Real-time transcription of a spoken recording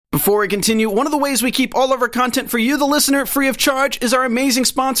Before we continue, one of the ways we keep all of our content for you, the listener, free of charge is our amazing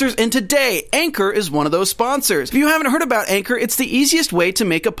sponsors, and today, Anchor is one of those sponsors. If you haven't heard about Anchor, it's the easiest way to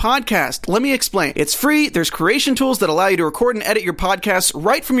make a podcast. Let me explain. It's free, there's creation tools that allow you to record and edit your podcasts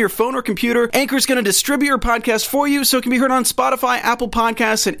right from your phone or computer. Anchor's going to distribute your podcast for you so it can be heard on Spotify, Apple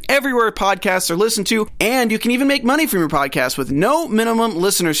Podcasts, and everywhere podcasts are listened to, and you can even make money from your podcast with no minimum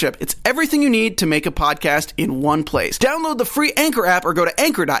listenership. It's everything you need to make a podcast in one place. Download the free Anchor app or go to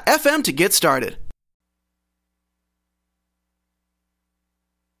anchor.fm to get started.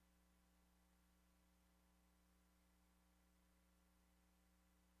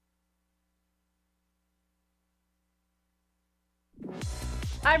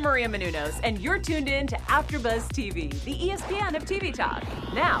 I'm Maria Menounos, and you're tuned in to AfterBuzz TV, the ESPN of TV talk.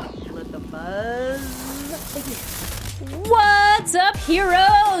 Now, let the buzz begin. What's up,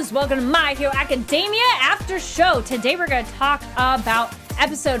 heroes? Welcome to My Hero Academia After Show. Today we're going to talk about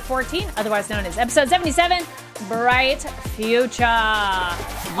episode 14, otherwise known as episode 77, Bright Future.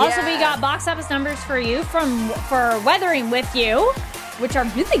 Also, we got box office numbers for you for Weathering With You, which are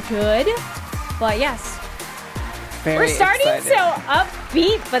really good. But yes, we're starting excited. so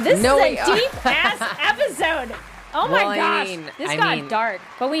upbeat, but this is a deep-ass episode. Oh my gosh, this got dark,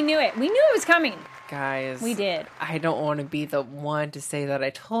 but we knew it. We knew it was coming. Guys, we did. I don't want to be the one to say that I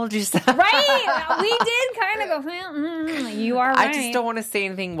told you so. Right? We did kind of go, you are right. I just don't want to say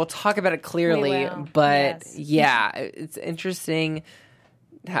anything. We'll talk about it clearly. But yeah, it's interesting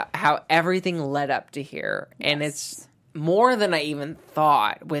how everything led up to here. Yes. And it's more than I even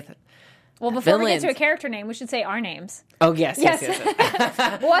thought with before we get to a character name, we should say our names. Oh, yes.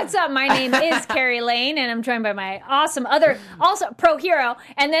 What's up? My name is Carrie Lane, and I'm joined by my awesome also pro hero,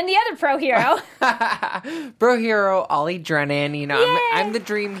 and then the other pro hero. Pro hero, Ollie Drennan. You know, I'm the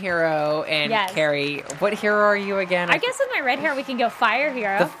dream hero, and Carrie, what hero are you again? I guess with my red hair, we can go fire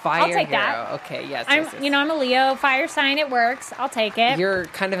hero. The fire I'll take hero. That. Okay, yes. I'm a Leo, fire sign, it works. I'll take it. You're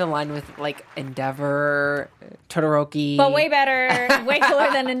kind of in line with, like, Endeavor, Todoroki. But way better, way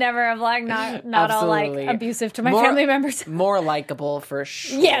cooler than Endeavor of, like, not all, like, abusive to my family members. More likable for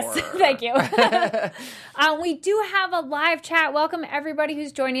sure. Yes, thank you. We do have a live chat. Welcome everybody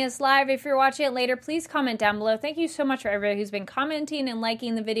who's joining us live. If you're watching it later, please comment down below. Thank you so much for everybody who's been commenting and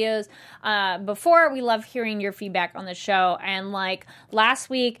liking the videos before. We love hearing your feedback on the show. And like last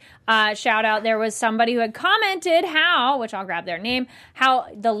week, shout out, there was somebody who had commented which I'll grab their name, how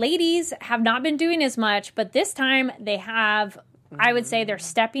the ladies have not been doing as much, but this time they have. I would say they're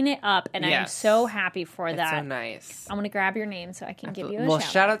stepping it up, and I'm so happy for that. So nice. I'm going to grab your name so I can give you a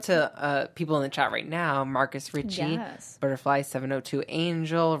shout out to people in the chat right now. Marcus Ritchie, Butterfly 702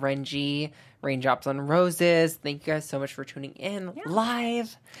 Angel, Renji, Raindrops on Roses. Thank you guys so much for tuning in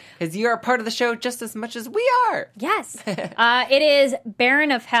live, because you are part of the show just as much as we are. Yes. It is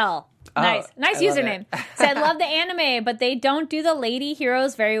Baron of Hell. Nice username. Said, love the anime, but they don't do the lady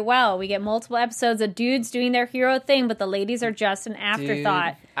heroes very well. We get multiple episodes of dudes doing their hero thing, but the ladies are just an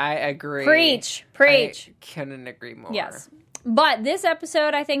afterthought. Dude, I agree. Preach. I couldn't agree more. Yes. But this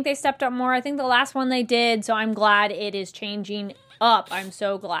episode, I think they stepped up more. I think the last one they did, so I'm glad it is changing up. I'm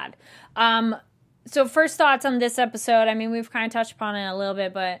so glad. So first thoughts on this episode. I mean, we've kind of touched upon it a little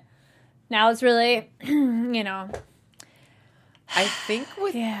bit, but now it's really, I think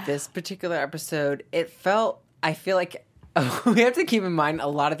with this particular episode, I feel like we have to keep in mind a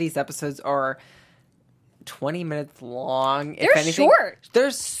lot of these episodes are 20 minutes long. They're short.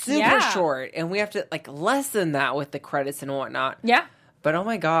 They're super short. And we have to, like, lessen that with the credits and whatnot. Yeah. But oh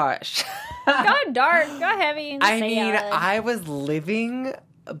my gosh. Go dark. Go heavy. I was living,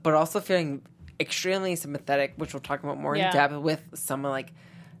 but also feeling extremely sympathetic, which we'll talk about more in depth with someone like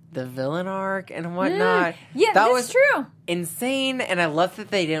the villain arc and whatnot. Yeah, that's true. Insane, and I love that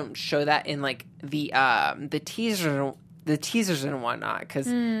they didn't show that in like the teasers and whatnot, because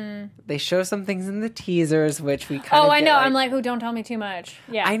they show some things in the teasers which we kind of. I know. Like, I'm like, don't tell me too much.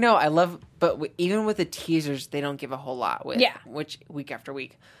 Yeah, I know. I love, but even with the teasers, they don't give a whole lot with which week after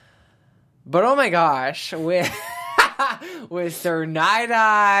week. But oh my gosh, with Sir Night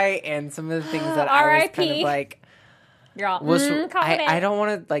Eye and some of the things that I was kind of like. Girl, I don't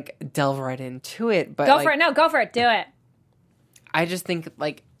want to like delve right into it, but go for it. No, go for it. Do it. I just think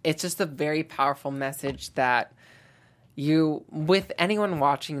like it's just a very powerful message that with anyone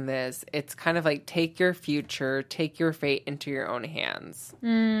watching this, it's kind of like take your future, take your fate into your own hands.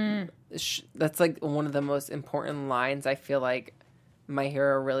 That's like one of the most important lines I feel like My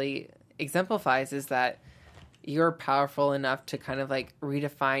Hero really exemplifies, is that you're powerful enough to kind of like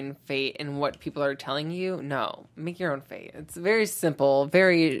redefine fate and what people are telling you. No, make your own fate. It's very simple,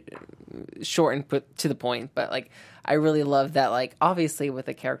 very short and put to the point, but like I really love that. Like obviously with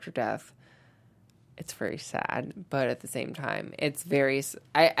a character death, it's very sad, but at the same time, it's very.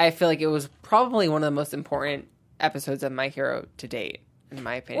 I feel like it was probably one of the most important episodes of My Hero to date, in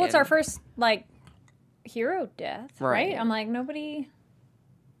my opinion. Well, it's our first like hero death, right? Right. I'm like nobody.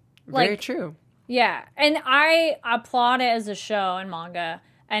 Very true. Yeah, and I applaud it as a show and manga.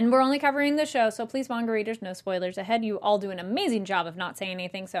 And we're only covering the show, so please, manga readers, no spoilers ahead. You all do an amazing job of not saying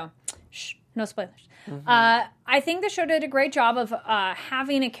anything, so shh, no spoilers. I think the show did a great job of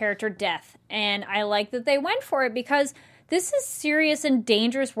having a character death, and I like that they went for it because this is serious and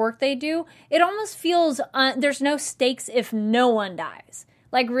dangerous work they do. It almost feels there's no stakes if no one dies.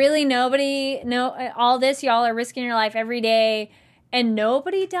 Like, really, all this, y'all are risking your life every day. And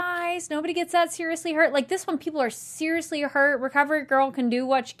nobody dies. Nobody gets that seriously hurt. Like, this one, people are seriously hurt. Recovery Girl can do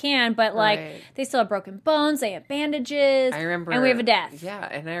what she can, but, like, Right. they still have broken bones. They have bandages. I remember, and we have a death. Yeah,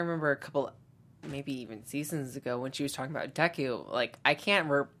 and I remember a couple, maybe even seasons ago, when she was talking about Deku. Like, I can't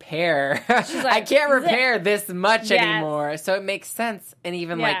repair. She's like, I can't repair this much Yes. anymore. So it makes sense. And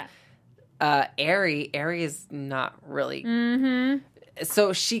even Yeah. Eri is not really. Mm-hmm.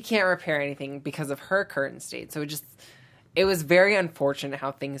 So she can't repair anything because of her current state. So it was very unfortunate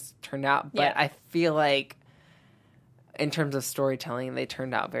how things turned out, but Yeah. I feel like in terms of storytelling, they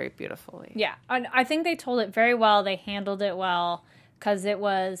turned out very beautifully. Yeah. And I think they told it very well. They handled it well because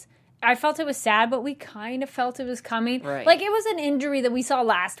I felt it was sad, but we kind of felt it was coming. Right. Like, it was an injury that we saw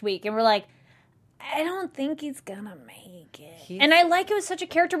last week, and we're like, I don't think he's gonna make it. And I like it was such a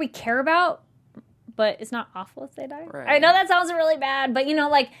character we care about, but it's not awful if they die. Right. I know that sounds really bad, but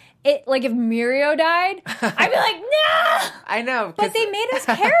like if Mirio died, I'd be like, no! I know. But they made us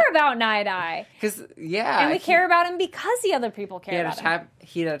care about Night-Eye. Because, yeah. And we care about him because the other people care about him.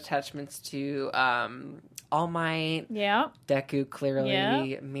 He had attachments to All Might, Yeah. Deku, clearly, Yeah.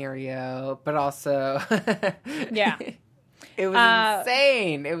 Mirio, but also... Yeah. It was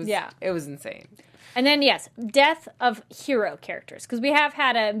insane. yeah. It was insane. And then, yes, death of hero characters. Because we have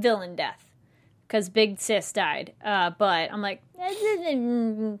had a villain death. Because Big Sis died. But I'm like,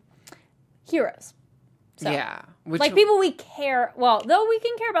 heroes. So, yeah. like people we care, well, though we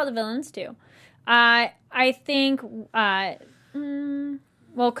can care about the villains too. I think,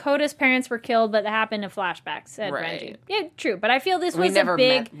 Koda's parents were killed, but that happened in flashbacks, said Right. Renji. Yeah, true. But I feel this We was never a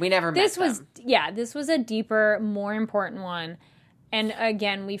big... met This was, them. yeah, this was a deeper, more important one. And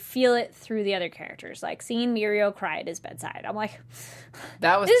again, we feel it through the other characters. Like seeing Mirio cry at his bedside. I'm like,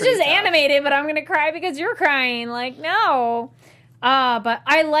 That was this is pretty just tough. animated, but I'm going to cry because you're crying. Like, no. But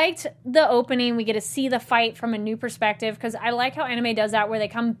I liked the opening. We get to see the fight from a new perspective because I like how anime does that where they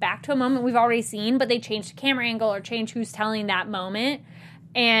come back to a moment we've already seen, but they change the camera angle or change who's telling that moment.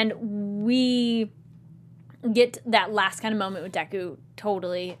 And we get that last kind of moment with Deku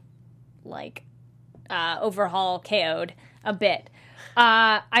totally, like, overhaul KO'd a bit.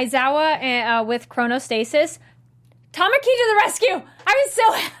 Aizawa with Chronostasis. Tamaki to the rescue! I was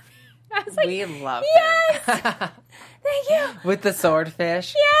so happy. I was like, We love yes! him. Thank you! With the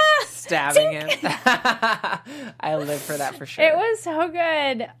swordfish. Yeah! Stabbing him. I live for that for sure. It was so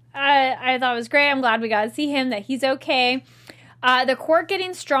good. I thought it was great. I'm glad we got to see him, that he's okay. The court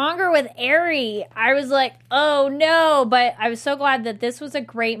getting stronger with Eri. I was like, oh no. But I was so glad that this was a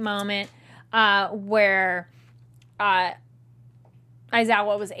great moment where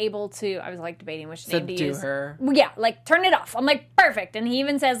Aizawa was able to, I was like debating which name to Subdue use. her. Yeah, like turn it off. I'm like, perfect. And he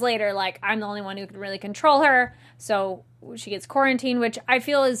even says later, like, I'm the only one who can really control her. So she gets quarantined, which I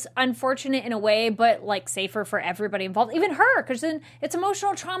feel is unfortunate in a way, but like safer for everybody involved, even her, because then it's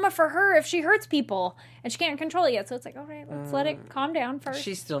emotional trauma for her if she hurts people and she can't control it yet. So it's like, all right, let's let it calm down first.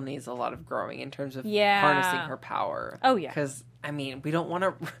 She still needs a lot of growing in terms of Yeah. harnessing her power. Oh, yeah. Because I mean, we don't want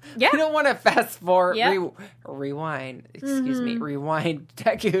to. Yeah. We don't want to fast forward, Yep. rewind. Excuse me, rewind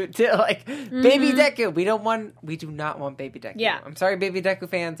Deku to like Baby Deku. We do not want Baby Deku. Yeah. I'm sorry, Baby Deku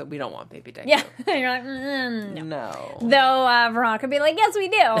fans, but we don't want Baby Deku. Yeah. You're like, no. No. Though Veronica would be like, yes, we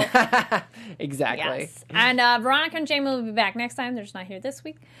do. Exactly. Yes. And Veronica and Jamie will be back next time. They're just not here this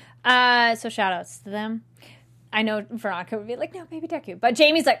week. So shout outs to them. I know Veronica would be like, no, Baby Deku. But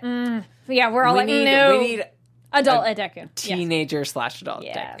Jamie's like, yeah, we're all We like, need no. we need Adult Deku. teenager / adult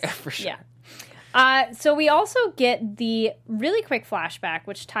Yes. Deku for sure. Yeah. So we also get the really quick flashback,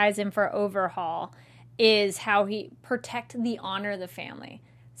 which ties in for Overhaul, is how he protect the honor of the family.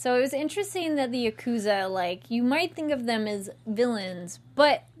 So it was interesting that the Yakuza, like, you might think of them as villains,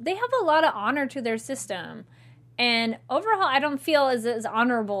 but they have a lot of honor to their system. And Overhaul, I don't feel is as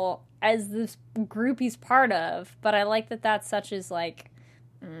honorable as this group he's part of, but I like that that's such as, like,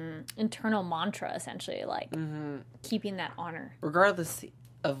 internal mantra, essentially, like, keeping that honor. Regardless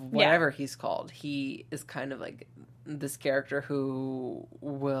of whatever he's called. He is kind of like this character who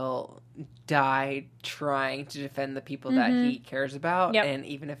will die trying to defend the people that he cares about. Yep. And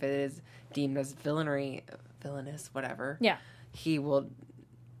even if it is deemed as villainous, whatever. Yeah. He will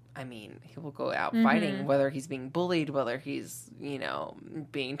go out fighting, whether he's being bullied, whether he's,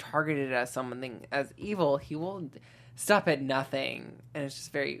 being targeted as something as evil. He will stop at nothing. And it's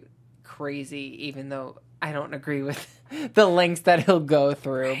just very crazy, even though I don't agree with the lengths that he'll go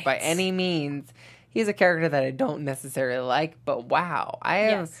through by any means. He's a character that I don't necessarily like, but wow.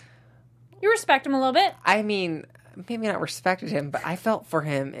 You respect him a little bit. I mean, maybe not respected him, but I felt for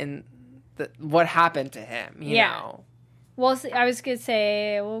him in what happened to him, you know. Well, I was going to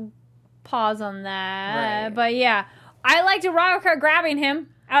say, we'll pause on that. Right. But yeah, I liked Uraraka grabbing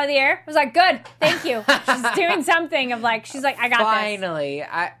him out of the air. I was like, good, thank you. She's doing something of like, she's like, I got Finally. This.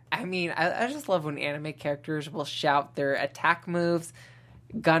 I just love when anime characters will shout their attack moves,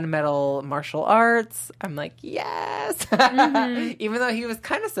 gunmetal martial arts. I'm like, yes. Even though he was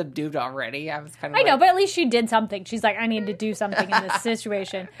kind of subdued already. I was kind of I know, but at least she did something. She's like, I need to do something in this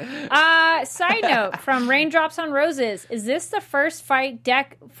situation. Side note from Raindrops on Roses. Is this the first fight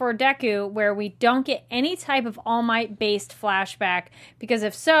for Deku where we don't get any type of All Might based flashback? Because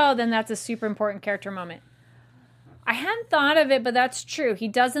if so, then that's a super important character moment. I hadn't thought of it, but that's true. He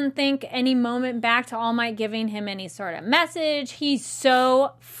doesn't think any moment back to All Might giving him any sort of message. He's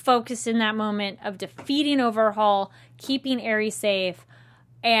so focused in that moment of defeating Overhaul, keeping Eri safe,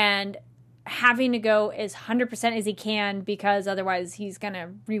 and having to go as 100% as he can because otherwise he's going to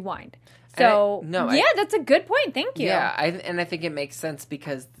rewind. So, that's a good point. Thank you. Yeah, I think it makes sense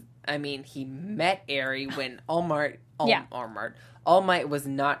because, he met Eri when All Might was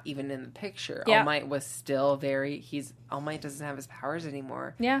not even in the picture. Yeah. All Might was still All Might doesn't have his powers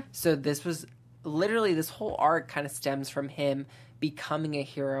anymore. Yeah. So this was literally, this whole arc kind of stems from him becoming a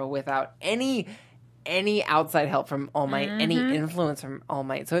hero without any outside help from All Might, any influence from All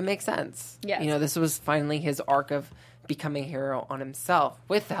Might. So it makes sense. Yes. This was finally his arc of becoming a hero on himself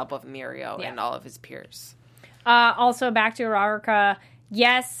with the help of Mirio and all of his peers. Also, back to Uraraka.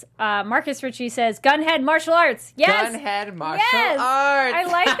 Yes, Marcus Ritchie says, Gunhead martial arts. Yes. Gunhead martial arts. I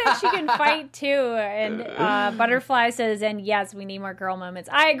like that she can fight too. And Butterfly says, and yes, we need more girl moments.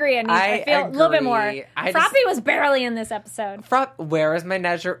 I agree. I feel a little bit more. Froppy was barely in this episode. Where is my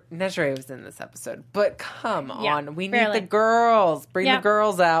Nezure was in this episode. But come on. We need the girls. Bring the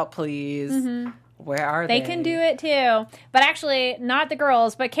girls out, please. Mm-hmm. Where are they? They can do it too. But actually, not the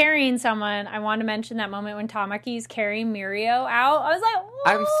girls, but carrying someone. I want to mention that moment when Tamaki's carrying Mirio out. I was like, what?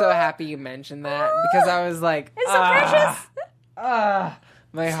 I'm so happy you mentioned that because I was like, it's so precious.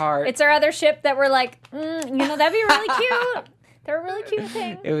 My heart. It's our other ship that we're like, that'd be really cute. They're a really cute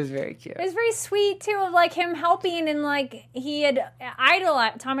thing. It was very cute. It was very sweet too, of like him helping and like he had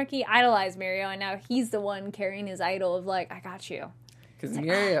Tamaki idolized Mirio, and now he's the one carrying his idol of like, I got you. Because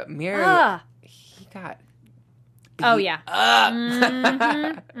Mirio. He got beat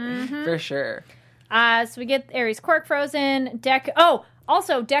up. For sure. So we get Aries quirk frozen.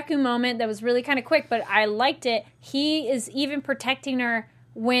 Also Deku moment that was really kind of quick, but I liked it. He is even protecting her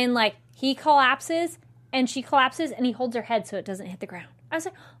when like he collapses and she collapses and he holds her head so it doesn't hit the ground. I was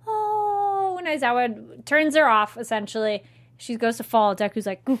like, oh, and Aizawa turns her off essentially. She goes to fall. Deku's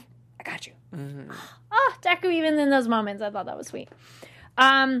like, I got you. Mm-hmm. Oh, Deku even in those moments. I thought that was sweet.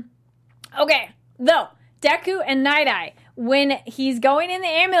 Okay. Though, Deku and Night Eye, when he's going in the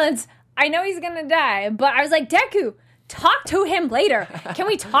ambulance, I know he's going to die, but I was like, Deku, talk to him later. Can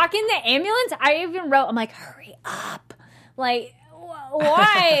we talk in the ambulance? I even wrote, I'm like, hurry up. Like,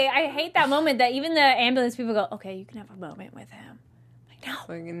 why? I hate that moment that even the ambulance people go, okay, you can have a moment with him.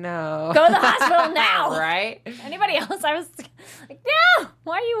 Like, no. Go to the hospital now. Right? Anybody else? I was like, no.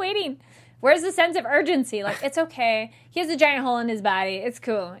 Why are you waiting? Where's the sense of urgency? Like, it's okay. He has a giant hole in his body. It's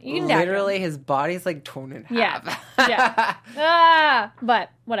cool. You can literally, his body's like torn in half. Yeah. But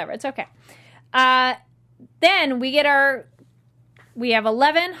whatever. It's okay. Then we have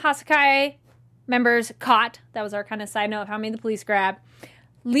 11 Hasakai members caught. That was our kind of side note of how many the police grabbed.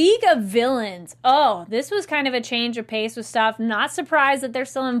 League of Villains. Oh, this was kind of a change of pace with stuff. Not surprised that they're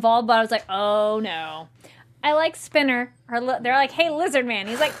still involved, but I was like, oh no. I like Spinner. They're like, hey, Lizard Man.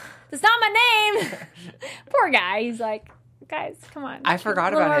 He's like, that's not my name. Poor guy. He's like, guys, come on. I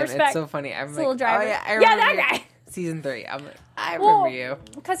forgot about him. Respect. It's so funny. I'm like, driver. Oh yeah, I remember that guy. Season 3. I'm like, I remember you.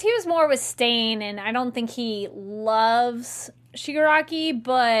 Because he was more with Stain, and I don't think he loves Shigaraki,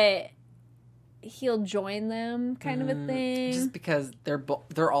 but he'll join them, kind of a thing. Just because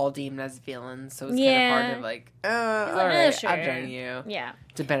they're all deemed as villains, so it's kind of hard to like, all right, sure. I'll join you. Yeah.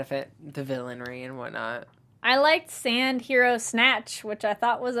 To benefit the villainry and whatnot. I liked Sand Hero Snatch, which I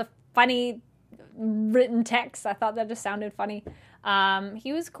thought was a funny written text. I thought that just sounded funny.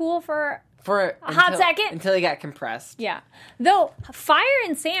 He was cool for a hot second. Until he got compressed. Yeah. Though fire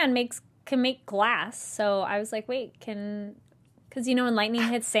and sand can make glass. So I was like, wait, because when lightning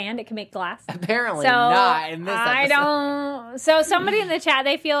hits sand, it can make glass. Apparently not in this episode. I don't. So somebody in the chat,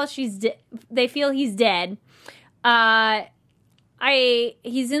 they feel he's dead.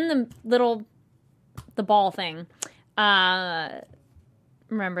 He's in the ball thing.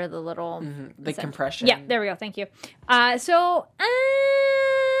 Remember the little the compression. Yeah, there we go. Thank you. I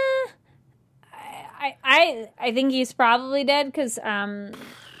think he's probably dead because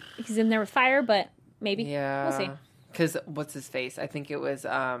he's in there with fire, but maybe. Yeah. We'll see. Because what's his face? I think it was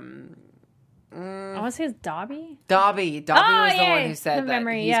I want to say it's Dobby. Dobby was the one who said the that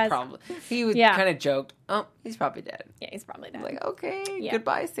memory, he's yes. probably. He was kind of joked. Oh, he's probably dead. Yeah, he's probably dead. Like, okay, Yeah.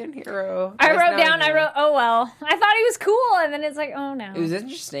 goodbye, Sand Hero. I wrote, oh well. I thought he was cool, and then it's like, oh no. It was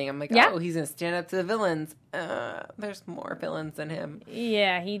interesting. I'm like, oh, he's gonna stand up to the villains. There's more villains than him.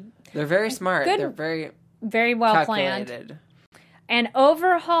 Yeah, They're very smart. Good. They're very well calculated. planned. And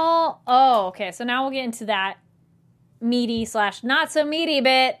Overhaul. Oh, okay. So now we'll get into that meaty / not so meaty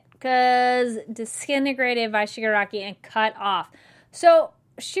bit. Because disintegrated by Shigaraki and cut off. So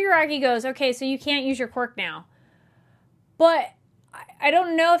Shigaraki goes, okay, so you can't use your quirk now. But I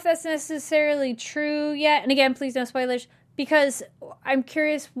don't know if that's necessarily true yet. And again, please no spoilers. Because I'm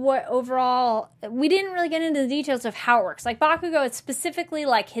curious what overall... We didn't really get into the details of how it works. Like Bakugo, it's specifically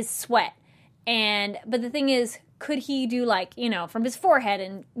like his sweat. But the thing is, could he do from his forehead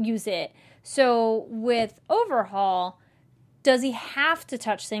and use it? So with Overhaul... Does he have to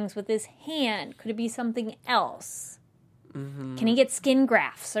touch things with his hand? Could it be something else? Mm-hmm. Can he get skin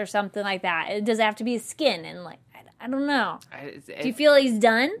grafts or something like that? Does it have to be his skin? And I don't know. Do you feel he's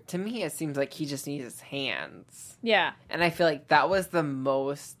done? To me, it seems like he just needs his hands. Yeah. And I feel like that was the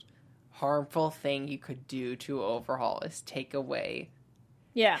most harmful thing you could do to Overhaul is take away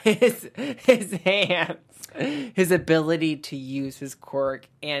his hands, his ability to use his quirk.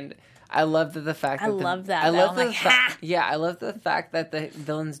 And I love the fact that I love the fact that the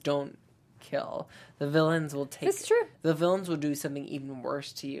villains don't kill. The villains will take. That's true. The villains will do something even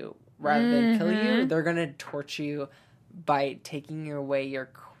worse to you rather than kill you. They're gonna torture you by taking away your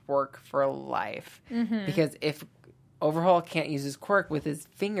quirk for life. Mm-hmm. Because if Overhaul can't use his quirk with his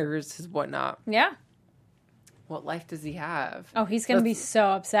fingers, his whatnot. Yeah. What life does he have? Oh, he's gonna be so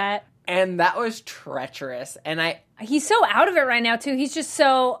upset. And that was treacherous. And he's so out of it right now too. He's just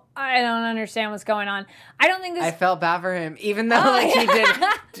so, I don't understand what's going on. I don't think this. I felt bad for him, even though he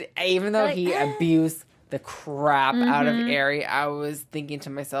did, even though he abused the crap out of Eri. I was thinking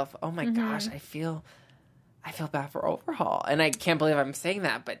to myself, "Oh my gosh, I feel bad for Overhaul," and I can't believe I'm saying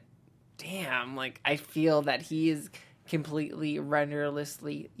that. But damn, I feel that he is completely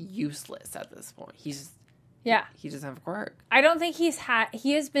renderlessly useless at this point. He doesn't have a quirk. I don't think he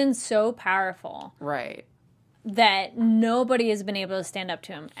has been so powerful. Right. That nobody has been able to stand up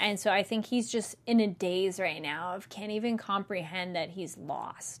to him. And so I think he's just in a daze right now of can't even comprehend that he's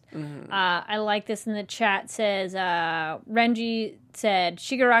lost. Mm-hmm. I like this in the chat. Says, Renji said,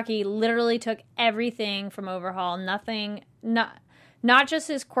 Shigaraki literally took everything from Overhaul. Nothing, not just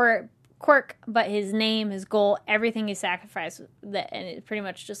his quirk, but his name, his goal, everything he sacrificed, and it pretty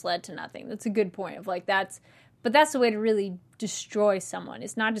much just led to nothing. That's a good point of that's the way to really destroy someone.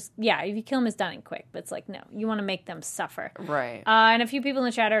 It's not just, if you kill him, it's done and quick, but it's no, you want to make them suffer. Right. And a few people in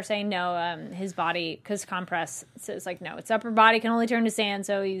the chat are saying no, his body, because Compress says no, its upper body can only turn to sand,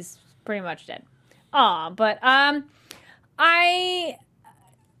 so he's pretty much dead. But I'm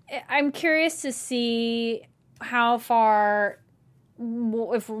curious to see how far,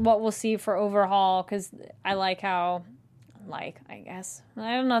 if what we'll see for Overhaul, because I like how, I guess,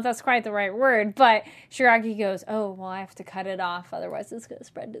 I don't know if that's quite the right word, but Shigaraki goes, oh, well, I have to cut it off, otherwise it's going to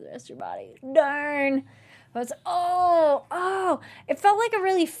spread to the rest of your body. Darn. But it's, it felt like a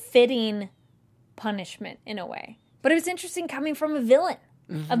really fitting punishment in a way. But it was interesting coming from a villain.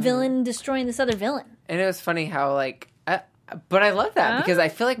 Mm-hmm. A villain destroying this other villain. And it was funny how, but I love that because I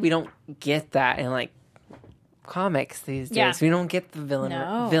feel like we don't get that in, comics these days. Yeah. We don't get the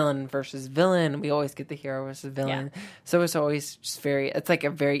villain versus villain. We always get the hero versus villain. Yeah. So it's always just it's a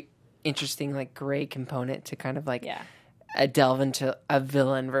very interesting gray component to kind of delve into a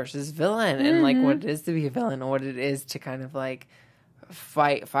villain versus villain and what it is to be a villain and what it is to kind of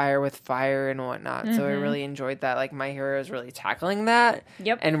fight fire with fire and whatnot. So I really enjoyed that. My Hero is really tackling that.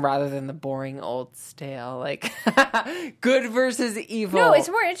 Yep. And rather than the boring old stale good versus evil. No, it's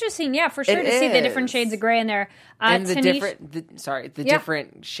more interesting, for sure, to see the different shades of gray in there. And the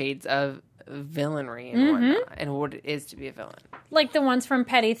different shades of villainry and whatnot, and what it is to be a villain. Like the ones from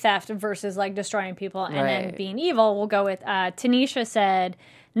petty theft versus like destroying people and then Right. being evil. We'll go with Tanisha said,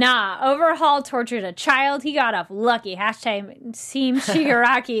 nah, Overhaul tortured a child. He got off lucky. Hashtag Team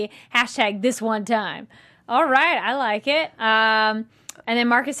Shigaraki. Hashtag this one time. All right. I like it. And then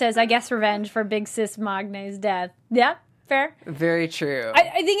Marcus says, I guess revenge for Big Sis Magne's death. Yep. Fair. Very true.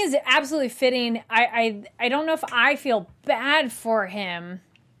 I think is absolutely fitting. I don't know if I feel bad for him,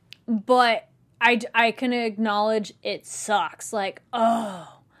 but I can acknowledge it sucks. Like,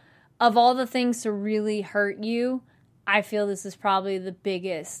 oh, of all the things to really hurt you, I feel this is probably the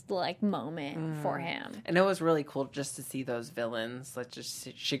biggest like moment for him. And it was really cool just to see those villains, like just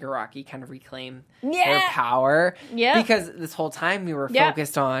Shigaraki, kind of reclaim Yeah. their power. Yeah. Because this whole time we were Yeah.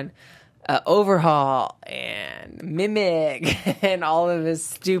 focused on Overhaul and Mimic and all of his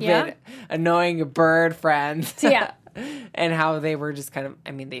stupid, Yeah. annoying bird friends. Yeah. And how they were just kind of,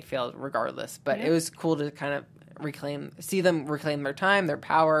 I mean, they failed regardless. But Yeah. it was cool to kind of see them reclaim their time, their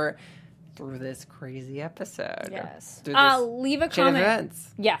power through this crazy episode. Yes. Through this Leave a chain of comment.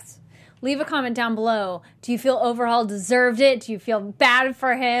 events. Yes. Leave a comment down below. Do you feel Overhaul deserved it? Do you feel bad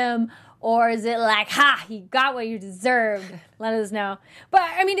for him? Or is it like, ha, he got what you deserved? Let us know. But,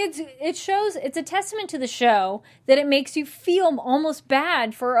 I mean, it shows, it's a testament to the show that it makes you feel almost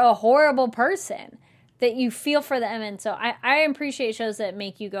bad for a horrible person. That you feel for them. And so I appreciate shows that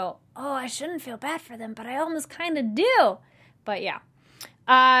make you go, oh, I shouldn't feel bad for them, but I almost kind of do. But, yeah.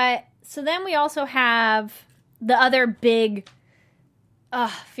 So then we also have the other big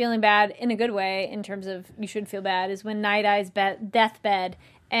feeling bad in a good way in terms of you should feel bad is when Night Eye's deathbed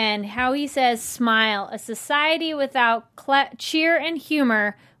and how he says, smile, a society without cheer and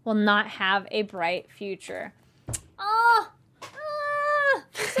humor will not have a bright future. Oh,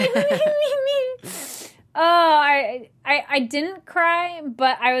 I didn't cry,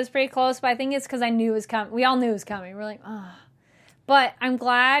 but I was pretty close, but I think it's because I knew it was coming. We all knew it was coming. We're like, oh. But I'm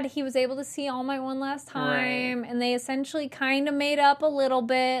glad he was able to see All Might one last time, and they essentially kind of made up a little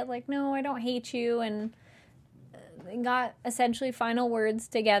bit, like, no, I don't hate you, and they got essentially final words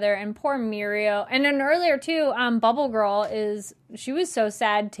together. And poor Mirio, and then earlier too, Bubble Girl she was so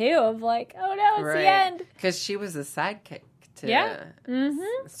sad too, of like, oh no, it's the end. Because she was a sidekick to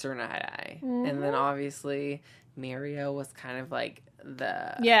Sir Night Eye. And then obviously Mirio was kind of like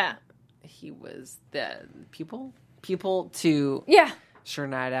he was the pupil to Sir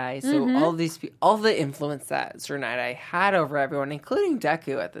Night Eye. So all the influence that Sir Night Eye had over everyone, including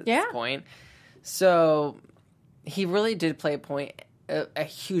Deku at this point. So he really did play a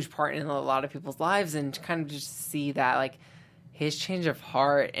huge part in a lot of people's lives, and to kind of just see that like his change of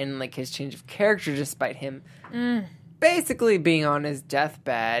heart and like his change of character, despite him basically being on his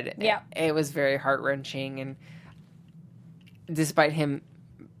deathbed. It was very heart-wrenching, and despite him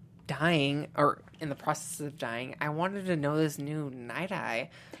dying or in the process of dying, I wanted to know this new Night Eye.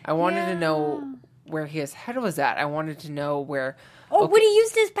 I wanted to know where his head was at. I wanted to know where. When he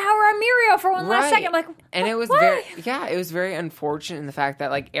used his power on Mirio for one last second, I'm like, and it was what? it was very unfortunate in the fact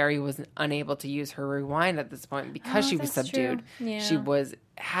that like Eri was unable to use her rewind at this point because she was subdued. She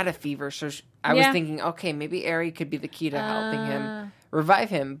had a fever, so I was thinking, okay, maybe Eri could be the key to helping him revive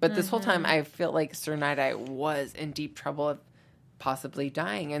him. But this whole time, I felt like Sir Night Eye was in deep trouble of possibly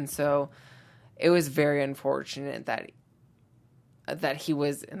dying, and so it was very unfortunate that he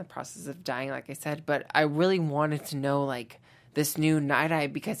was in the process of dying, like I said. But I really wanted to know like this new Night Eye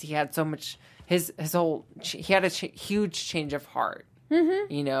because he had so much he had a huge change of heart.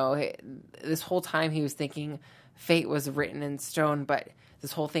 You know, this whole time he was thinking fate was written in stone, but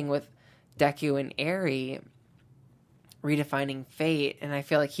this whole thing with Deku and Eri redefining fate, and I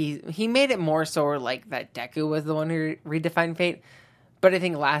feel like he made it more so like that Deku was the one who redefined fate. But I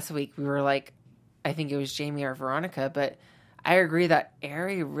think last week we were like, I think it was Jamie or Veronica, but I agree that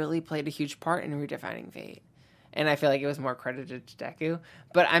Eri really played a huge part in redefining fate. And I feel like it was more credited to Deku.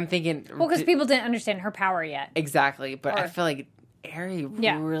 But I'm thinking... Well, because people didn't understand her power yet. Exactly. But I feel like Eri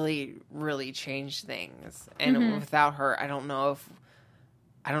really, really changed things. And without her, I don't know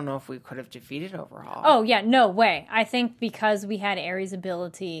if we could have defeated Overhaul. Oh, yeah. No way. I think because we had Eri's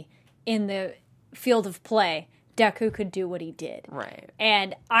ability in the field of play, Deku could do what he did. Right.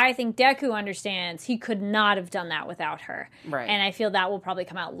 And I think Deku understands he could not have done that without her. Right. And I feel that will probably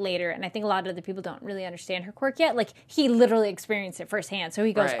come out later. And I think a lot of other people don't really understand her quirk yet. Like, he literally experienced it firsthand. So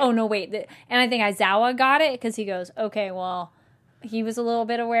he goes, oh, no, wait. And I think Aizawa got it because he goes, okay, well, he was a little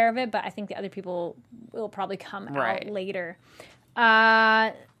bit aware of it, but I think the other people will probably come out later.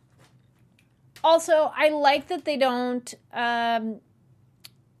 Also, I like that they don't...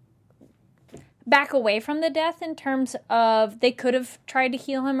 back away from the death in terms of they could have tried to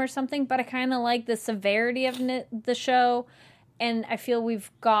heal him or something, but I kind of like the severity of the show, and I feel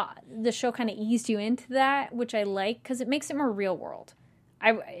the show kind of eased you into that, which I like because it makes it more real world.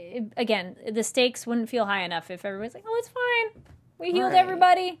 Again, the stakes wouldn't feel high enough if everybody's like, oh, it's fine, we healed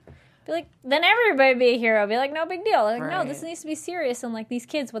everybody. Be like, then everybody be a hero. Be like, no big deal. Like, no, this needs to be serious, and like these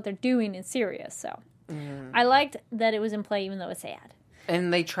kids, what they're doing is serious. So I liked that it was in play, even though it's sad.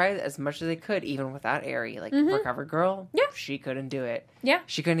 And they tried as much as they could, even without Eri. Like, Recover Girl, she couldn't do it. Yeah.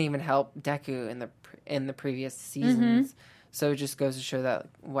 She couldn't even help Deku in the previous seasons. So it just goes to show that,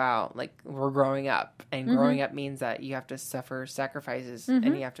 wow, like, we're growing up. And growing up means that you have to suffer sacrifices, and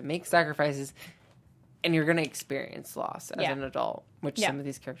you have to make sacrifices, and you're going to experience loss as an adult, which some of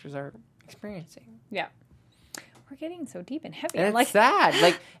these characters are experiencing. Yeah. We're getting so deep and heavy. And it's sad.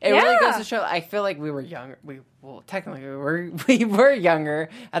 Like, it really goes to show, I feel like we were younger. Technically, we were younger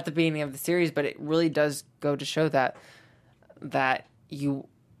at the beginning of the series, but it really does go to show that you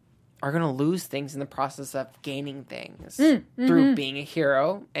are going to lose things in the process of gaining things through being a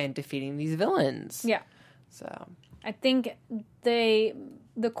hero and defeating these villains. Yeah. So I think the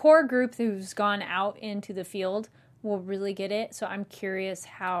core group who's gone out into the field will really get it. So I'm curious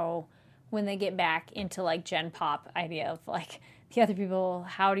how, when they get back into like Gen Pop idea of like the other people,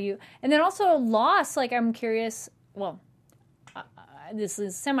 how do you, and then also loss, like I'm curious, well, this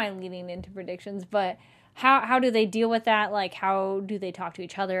is semi-leading into predictions, but how do they deal with that? Like, how do they talk to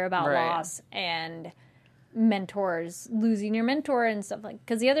each other about loss and mentors, losing your mentor and stuff, like,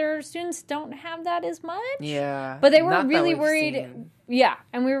 because the other students don't have that as much. Yeah. But they were really worried. Seen. Yeah.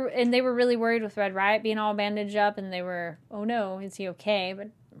 And they were really worried with Red Riot being all bandaged up, and they were, oh no, is he okay? But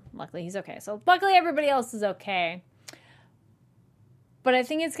luckily he's okay. So luckily everybody else is okay. But I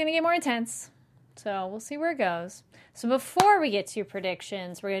think it's going to get more intense. So we'll see where it goes. So before we get to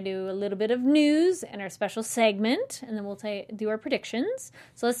predictions, we're going to do a little bit of news and our special segment, and then we'll do our predictions.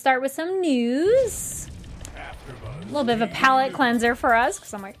 So let's start with some news. A little bit of a palate cleanser for us,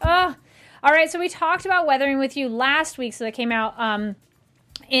 because I'm like, oh. All right, so we talked about Weathering with You last week, so that came out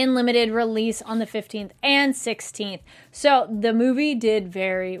in limited release on the 15th and 16th. So the movie did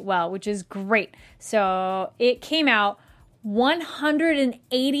very well, which is great. So it came out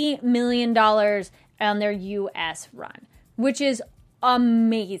 $180 million on their U.S. run, which is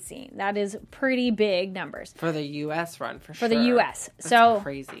amazing. That is pretty big numbers. For the U.S. run, for For sure. the U.S. That's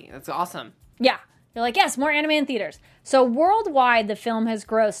crazy. That's awesome. Yeah. You're like, yes, more anime in theaters. So worldwide, the film has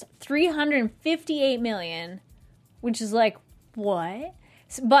grossed $358 million, which is like, what?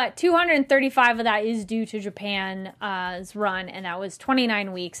 But 235 of that is due to Japan's run, and that was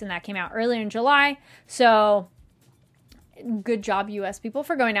 29 weeks, and that came out earlier in July. So good job, U.S. people,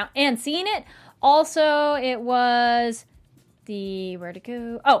 for going out and seeing it. Also, it was where'd it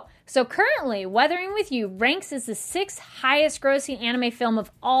go? Oh, so currently, Weathering with You ranks as the 6th highest grossing anime film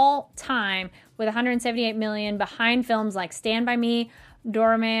of all time, with $178 million, behind films like Stand By Me,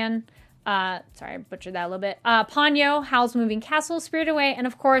 Doraemon, sorry, I butchered that a little bit, Ponyo, Howl's Moving Castle, Spirited Away, and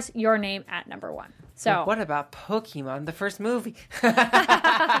of course, Your Name at number 1. So, but what about Pokemon, the first movie?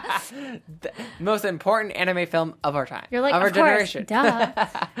 The most important anime film of our time. You're like, of our of course, generation. Duh.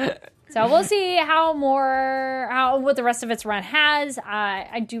 So we'll see what the rest of its run has.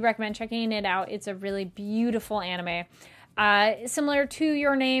 I do recommend checking it out. It's a really beautiful anime. Similar to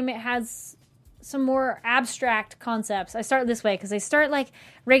Your Name, it has some more abstract concepts. I start this way because they start like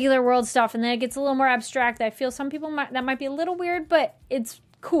regular world stuff, and then it gets a little more abstract. I feel some people that might be a little weird, but it's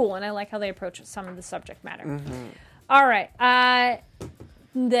cool, and I like how they approach some of the subject matter. Mm-hmm. All right.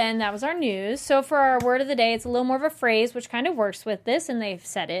 Then that was our news. So for our word of the day, it's a little more of a phrase, which kind of works with this, and they've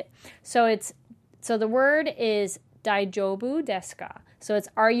said it. So the word is Daijobu desu ka? So it's,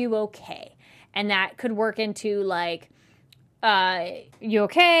 are you okay? And that could work into like, you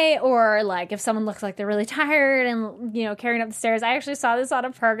okay? Or like if someone looks like they're really tired and, carrying up the stairs. I actually saw this on a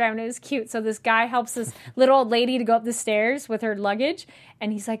program, and it was cute. So this guy helps this little old lady to go up the stairs with her luggage,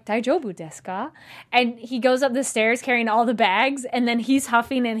 and he's like, Daijobu desu ka? And he goes up the stairs carrying all the bags, and then he's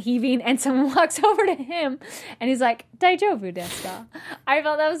huffing and heaving, and someone walks over to him, and he's like, Daijobu desu ka? I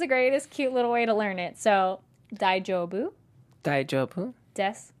felt that was the greatest cute little way to learn it. So Daijobu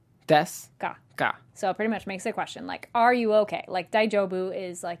desu ka. So it pretty much makes a question, like, are you okay? Like, Daijobu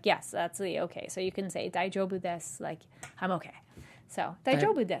is like, yes, that's the okay. So you can say Daijobu desu, like, I'm okay. So,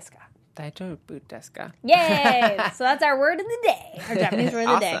 Daijobu desu ka? Daijobu desu ka? Yay! So that's our word of the day. Our Japanese word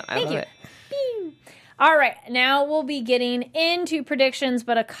of the day. Awesome. Thank you. It. Pew. All right, now we'll be getting into predictions,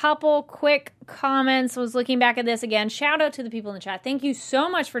 but a couple quick comments. I was looking back at this again. Shout out to the people in the chat. Thank you so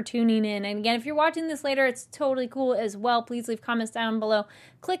much for tuning in. And again, if you're watching this later, it's totally cool as well. Please leave comments down below.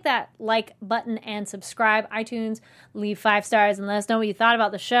 Click that like button and subscribe. iTunes, leave 5 stars and let us know what you thought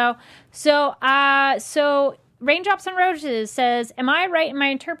about the show. So Raindrops and Roses says, am I right in my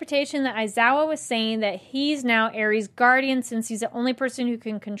interpretation that Aizawa was saying that he's now Aries' guardian since he's the only person who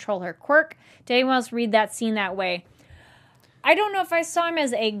can control her quirk? Did anyone else read that scene that way? I don't know if I saw him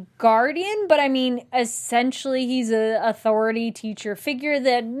as a guardian, but I mean, essentially he's an authority teacher figure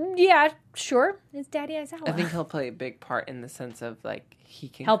that, yeah, sure, is Daddy Aizawa. I think he'll play a big part in the sense of, like, he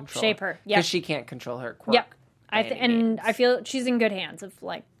can help shape her. Yeah. Because she can't control her quirk. Yep. I feel she's in good hands of,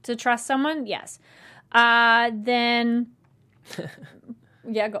 like, to trust someone, yes. Then,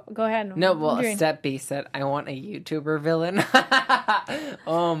 yeah, go ahead. No, well, Step B said, I want a YouTuber villain.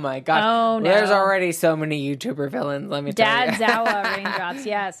 Oh my gosh. Oh, no. There's already so many YouTuber villains, let me tell you. Dad Zawa Raindrops,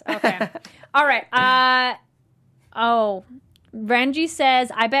 yes. Okay. All right. Renji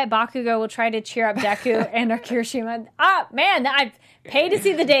says, I bet Bakugo will try to cheer up Deku and Kirishima. Man, I pay to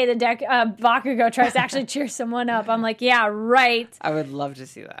see the day that Bakugo tries to actually cheer someone up. I'm like, yeah, right. I would love to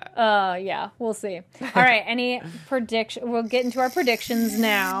see that. Yeah, we'll see. All right, any prediction? We'll get into our predictions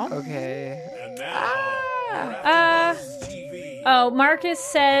now. Okay. And now, Marcus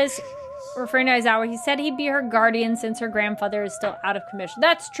says, referring to Aizawa, he said he'd be her guardian since her grandfather is still out of commission.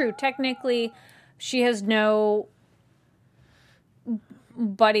 That's true. Technically, she has no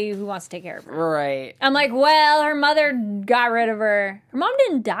buddy who wants to take care of her. Right. I'm like, well, her mother got rid of her. Her mom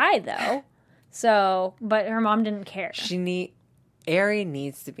didn't die, though. So, but her mom didn't care. Eri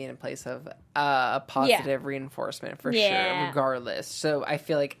needs to be in a place of a positive reinforcement for sure, regardless. So I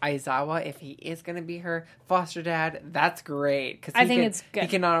feel like Aizawa, if he is going to be her foster dad, that's great. Because I think it's good. He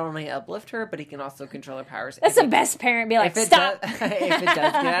can not only uplift her, but he can also control her powers. That's the best parent. Be like, stop. If it does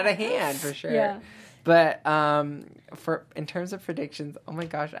get out of hand, for sure. Yeah. But in terms of predictions, oh my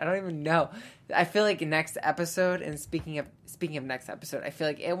gosh, I don't even know. I feel like next episode, and speaking of next episode, I feel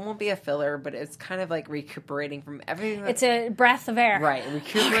like it won't be a filler, but it's kind of like recuperating from everything. It's a breath of air. Right,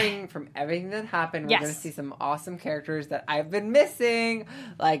 recuperating from everything that happened. We're going to see some awesome characters that I've been missing,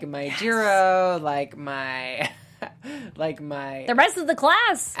 like my Jiro, like my... the rest of the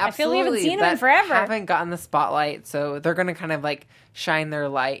class. Absolutely, I feel we haven't seen them in forever. Haven't gotten the spotlight, so they're going to kind of like shine their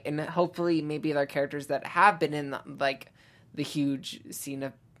light, and hopefully maybe they're characters that have been in the huge scene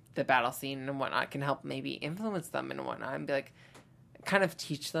of the battle scene and whatnot can help maybe influence them and whatnot, and be like kind of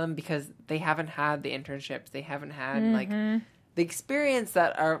teach them, because they haven't had the internships, they haven't had like the experience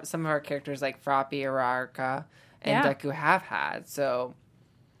that some of our characters like Froppy, Araraka, and Deku have had. So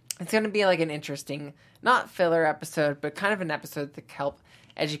it's going to be like an interesting, not filler episode, but kind of an episode to help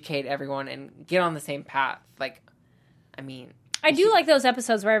educate everyone and get on the same path. Like, I mean... I do like those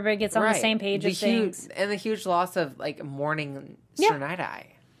episodes where everybody gets on the same page of things. And the huge loss of, like, mourning Sir Night-Eye.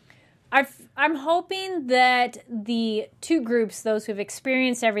 I'm hoping that the two groups, those who've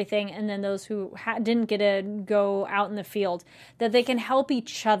experienced everything and then those who didn't get to go out in the field, that they can help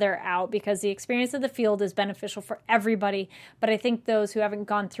each other out, because the experience of the field is beneficial for everybody. But I think those who haven't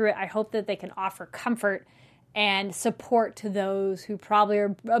gone through it, I hope that they can offer comfort and support to those who probably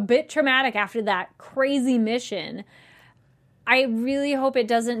are a bit traumatic after that crazy mission. I really hope it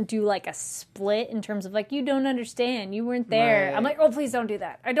doesn't do like a split in terms of like, you don't understand, you weren't there. Right. I'm like, oh, please don't do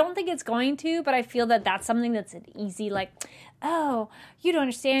that. I don't think it's going to, but I feel that that's something that's an easy, like, oh, you don't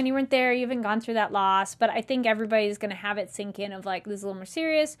understand, you weren't there, you haven't gone through that loss. But I think everybody's going to have it sink in of like, this is a little more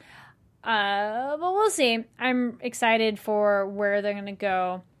serious. But we'll see. I'm excited for where they're going to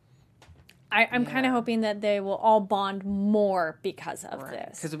go. I'm kind of hoping that they will all bond more because of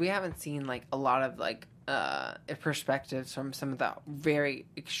this. Because we haven't seen like a lot of like perspectives from some of the very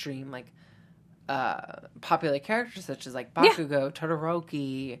extreme like popular characters, such as like Bakugo,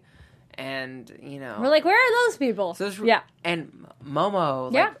 Todoroki, and we're like, where are those people? So and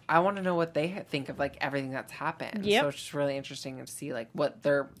Momo. Like, I want to know what they think of like everything that's happened. So it's just really interesting to see like what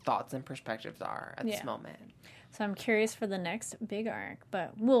their thoughts and perspectives are at this moment. So I'm curious for the next big arc,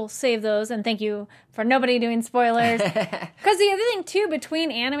 but we'll save those. And thank you for nobody doing spoilers. Because the other thing, too,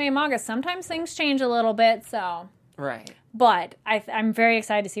 between anime and manga, sometimes things change a little bit, so... Right. But I'm very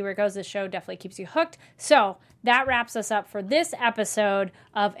excited to see where it goes. This show definitely keeps you hooked. So that wraps us up for this episode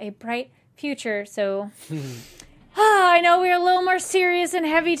of A Bright Future. So... I know we were a little more serious and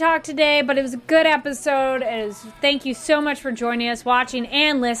heavy talk today, but it was a good episode. Thank you so much for joining us, watching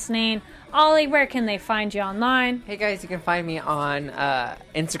and listening. Ollie, where can they find you online? Hey guys, you can find me on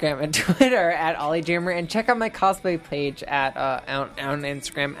Instagram and Twitter at OllieJammer, and check out my cosplay page at on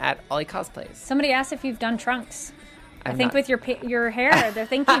Instagram at Ollie Cosplays. Somebody asked if you've done trunks. I think not. with your hair, they're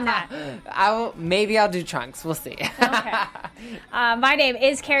thinking that. Maybe I'll do trunks. We'll see. Okay. My name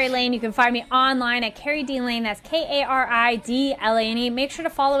is Carrie Lane. You can find me online at Carrie Dean Lane. That's KARIDLANE. Make sure to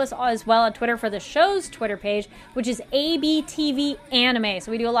follow us as well on Twitter for the show's Twitter page, which is ABTV Anime.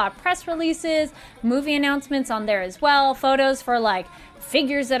 So we do a lot of press releases, movie announcements on there as well, photos for like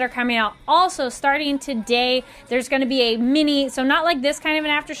figures that are coming out. Also, starting today, there's going to be a mini, so not like this kind of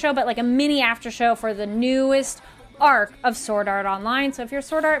an after show, but like a mini after show for the newest arc of Sword Art Online. So if you're a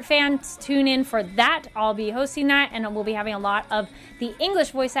Sword Art fan, tune in for that. I'll be hosting that, and we'll be having a lot of the English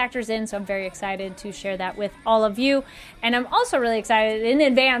voice actors in, so I'm very excited to share that with all of you. And I'm also really excited in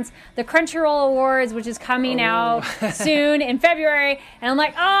advance, the Crunchyroll Awards, which is coming out soon in February, and I'm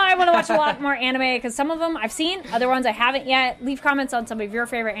like, I want to watch a lot more anime, because some of them I've seen, other ones I haven't yet. Leave comments on some of your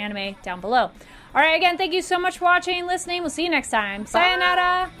favorite anime down below. All right, again, thank you so much for watching and listening. We'll see you next time.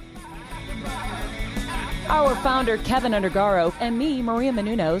 Sayonara! Our founder, Kevin Undergaro, and me, Maria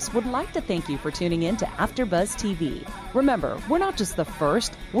Menounos, would like to thank you for tuning in to AfterBuzz TV. Remember, we're not just the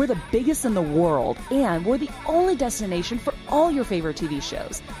first, we're the biggest in the world, and we're the only destination for all your favorite TV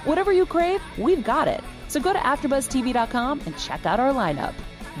shows. Whatever you crave, we've got it. So go to AfterBuzzTV.com and check out our lineup.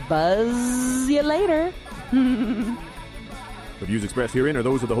 Buzz you later. The views expressed herein are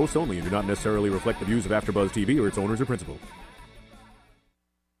those of the hosts only and do not necessarily reflect the views of AfterBuzz TV or its owners or principals.